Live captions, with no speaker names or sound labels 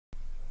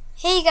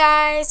Hey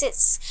guys,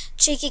 it's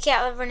Cheeky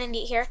Cat Lover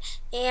Nindy here,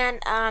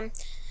 and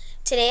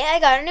today I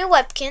got a new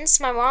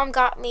Webkinz. My mom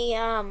got me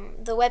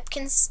the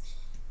Webkinz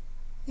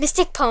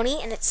Mystic Pony,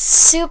 and it's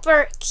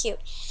super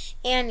cute.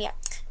 And yeah,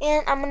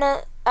 and I'm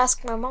gonna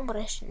ask my mom what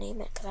I should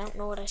name it because I don't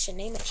know what I should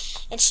name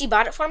it. And she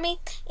bought it for me,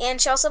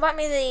 and she also bought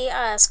me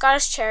the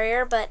Scottish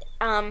Terrier, but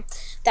that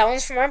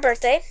one's for my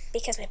birthday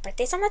because my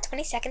birthday's on the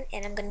 22nd,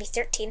 and I'm gonna be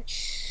 13.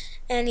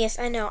 And yes,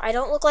 I know I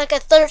don't look like a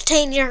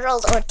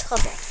 13-year-old or a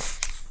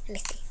 12-year-old. Let me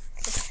see.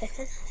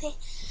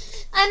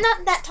 I'm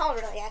not that tall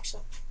really,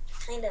 actually.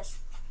 Kind of.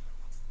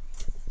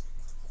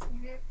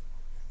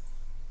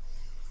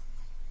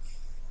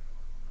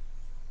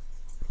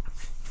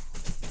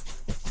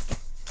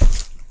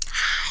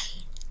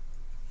 Hi.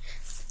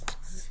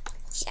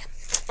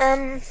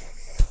 Yeah.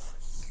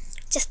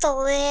 Just a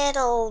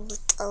little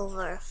bit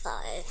over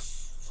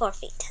 4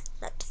 feet,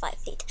 not 5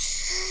 feet.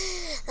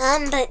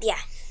 But yeah.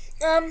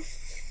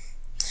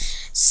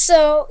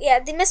 So, yeah,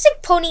 the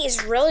Mystic Pony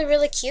is really,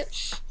 really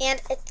cute, and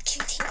it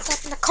contains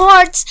up in the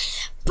cards,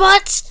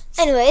 but,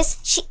 anyways,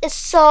 she is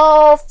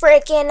so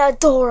freaking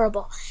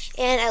adorable,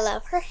 and I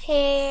love her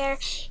hair,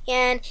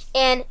 and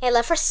I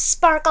love her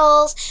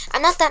sparkles.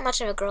 I'm not that much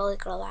of a girly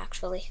girl,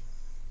 actually.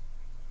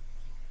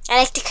 I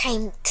like to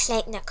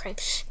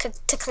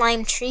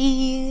climb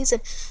trees,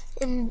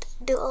 and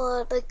do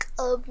all, like,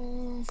 I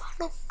don't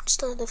know,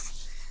 just a lot of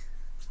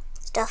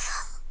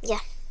stuff, yeah.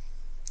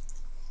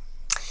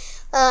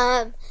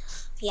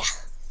 Yeah.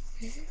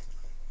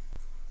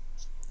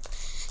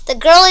 The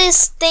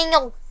girliest thing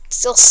you'll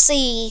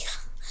see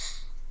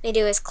me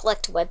do is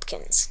collect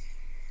Webkinz.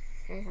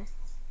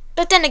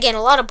 But then again,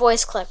 a lot of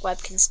boys collect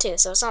Webkinz too,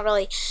 so it's not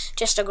really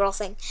just a girl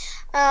thing.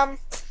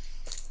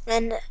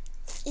 And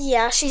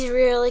yeah, she's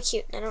really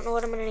cute. I don't know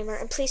what I'm gonna name her.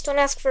 And please don't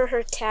ask for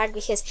her tag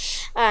because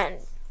I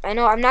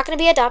know I'm not gonna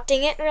be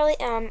adopting it really.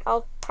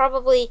 I'll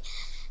probably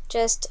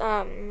just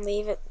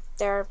leave it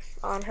there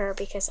on her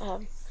because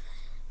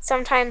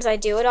sometimes I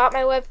do adopt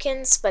my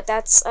Webkinz, but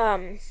that's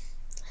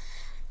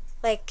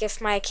like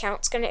if my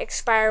account's gonna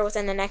expire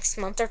within the next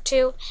month or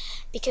two,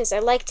 because I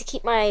like to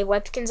keep my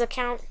Webkinz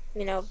account,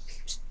 you know,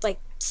 like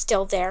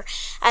still there.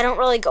 I don't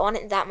really go on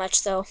it that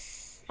much though.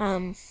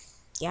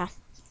 Yeah.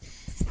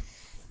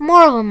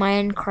 More of a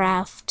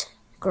Minecraft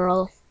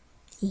girl.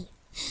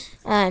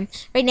 Right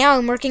now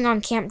I'm working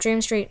on Camp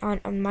Dream Street on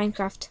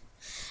Minecraft.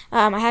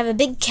 I have a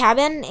big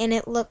cabin and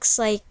it looks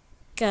like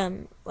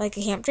a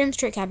Camp Dream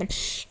Street cabin.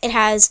 It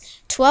has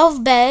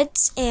 12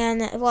 beds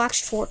and, well,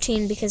 actually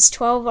 14 because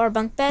 12 are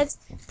bunk beds.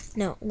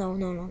 No.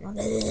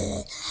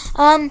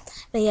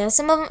 But yeah,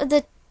 some of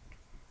the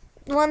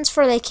ones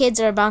for the kids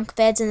are bunk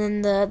beds,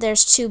 and then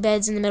there's 2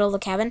 beds in the middle of the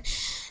cabin.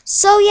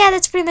 So yeah,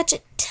 that's pretty much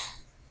it.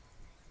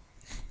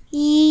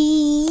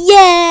 Yeah.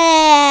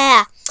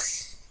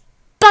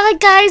 Bye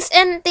guys,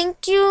 and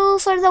thank you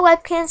for the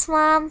Webkinz,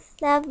 Mom.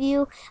 Love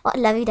you. Oh,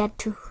 love you, Dad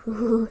too.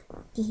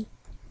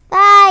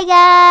 Bye,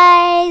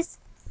 guys.